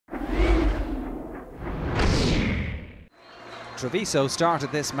Treviso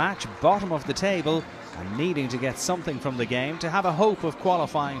started this match bottom of the table and needing to get something from the game to have a hope of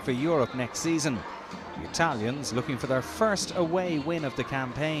qualifying for Europe next season. The Italians looking for their first away win of the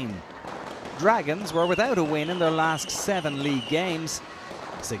campaign. Dragons were without a win in their last 7 league games.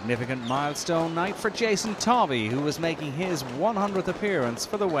 A significant milestone night for Jason Tovey, who was making his 100th appearance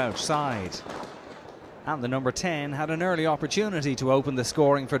for the Welsh side. And the number 10 had an early opportunity to open the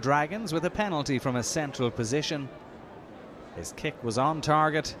scoring for Dragons with a penalty from a central position. His kick was on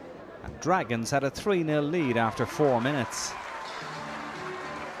target, and Dragons had a 3-0 lead after 4 minutes.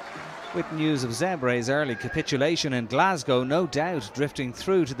 With news of Zebre's early capitulation in Glasgow no doubt drifting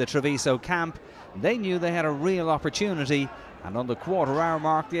through to the Treviso camp, they knew they had a real opportunity, and on the quarter-hour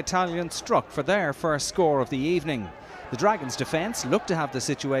mark the Italians struck for their first score of the evening. The Dragons' defence looked to have the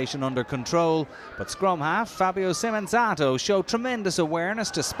situation under control, but scrum half Fabio Semenzato showed tremendous awareness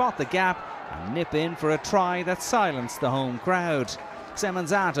to spot the gap and nip in for a try that silenced the home crowd.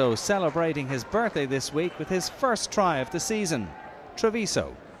 Semenzato celebrating his birthday this week with his first try of the season.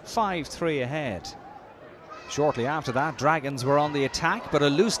 Treviso 5-3 ahead. Shortly after that, Dragons were on the attack, but a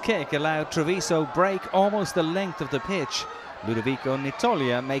loose kick allowed Treviso break almost the length of the pitch. Ludovico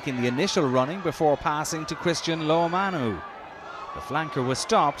Nitoglia making the initial running before passing to Christian Loamanu. The flanker was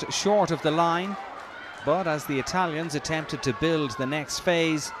stopped short of the line, but as the Italians attempted to build the next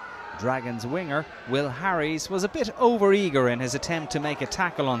phase, Dragons winger Will Harries was a bit over-eager in his attempt to make a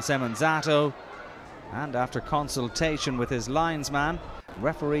tackle on Semenzato, and after consultation with his linesman,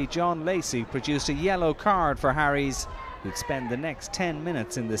 referee John Lacey produced a yellow card for Harries, who'd spend the next 10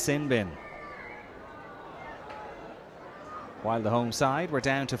 minutes in the sin bin. While the home side were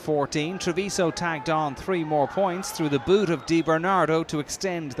down to 14, Treviso tagged on 3 more points through the boot of Di Bernardo to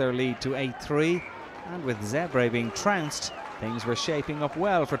extend their lead to 8-3, and with Zebre being trounced, things were shaping up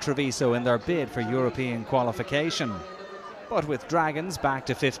well for Treviso in their bid for European qualification. But with Dragons back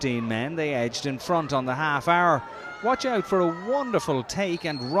to 15 men, they edged in front on the half-hour. Watch out for a wonderful take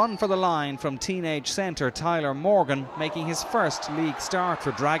and run for the line from teenage centre Tyler Morgan, making his first league start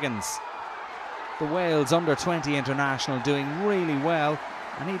for Dragons. The Wales under-20 international doing really well,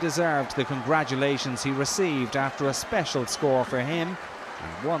 and he deserved the congratulations he received after a special score for him,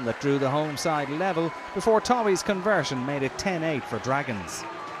 and one that drew the home side level before Tovey's conversion made it 10-8 for Dragons.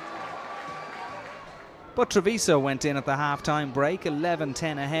 But Treviso went in at the half-time break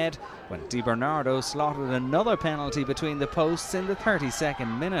 11-10 ahead when Di Bernardo slotted another penalty between the posts in the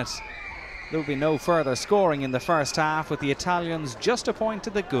 32nd minute. There will be no further scoring in the first half, with the Italians just a point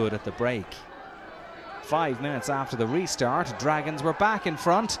to the good at the break. 5 minutes after the restart, Dragons were back in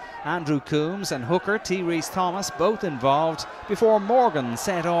front. Andrew Coombs and hooker T.Rhys Thomas both involved before Morgan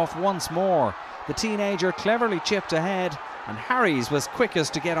set off once more. The teenager cleverly chipped ahead, and Harries was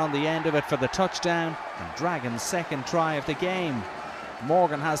quickest to get on the end of it for the touchdown and Dragons' second try of the game.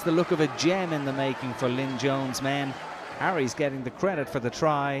 Morgan has the look of a gem in the making for Lynn Jones' men. Harries getting the credit for the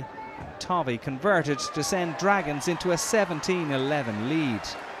try, and Tovey converted to send Dragons into a 17-11 lead.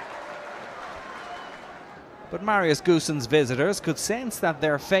 But Marius Goossens' visitors could sense that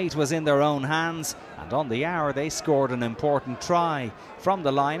their fate was in their own hands, and on the hour they scored an important try. From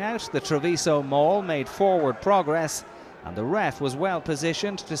the line-out, the Treviso maul made forward progress, and the ref was well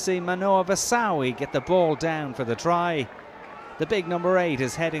positioned to see Manoa Vosawai get the ball down for the try. The big number 8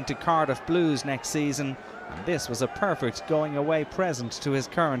 is heading to Cardiff Blues next season, and this was a perfect going-away present to his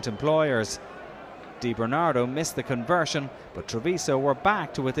current employers. Di Bernardo missed the conversion, but Treviso were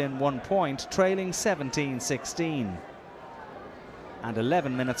back to within 1 point, trailing 17-16. And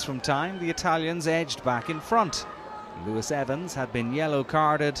 11 minutes from time, the Italians edged back in front. Lewis Evans had been yellow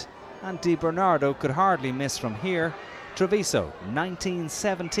carded, and Di Bernardo could hardly miss from here. Treviso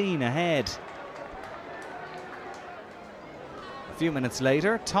 19-17 ahead. A few minutes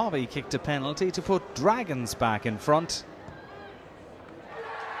later, Tovey kicked a penalty to put Dragons back in front.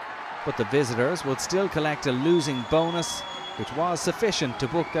 But the visitors would still collect a losing bonus, which was sufficient to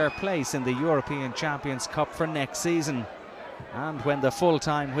book their place in the European Champions Cup for next season. And when the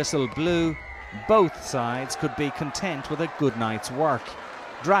full-time whistle blew, both sides could be content with a good night's work.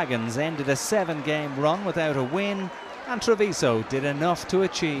 Dragons ended a 7-game run without a win, and Treviso did enough to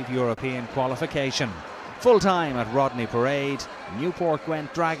achieve European qualification. Full-time at Rodney Parade, Newport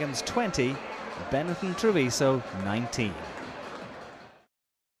Gwent Dragons 20, Benetton Treviso 19.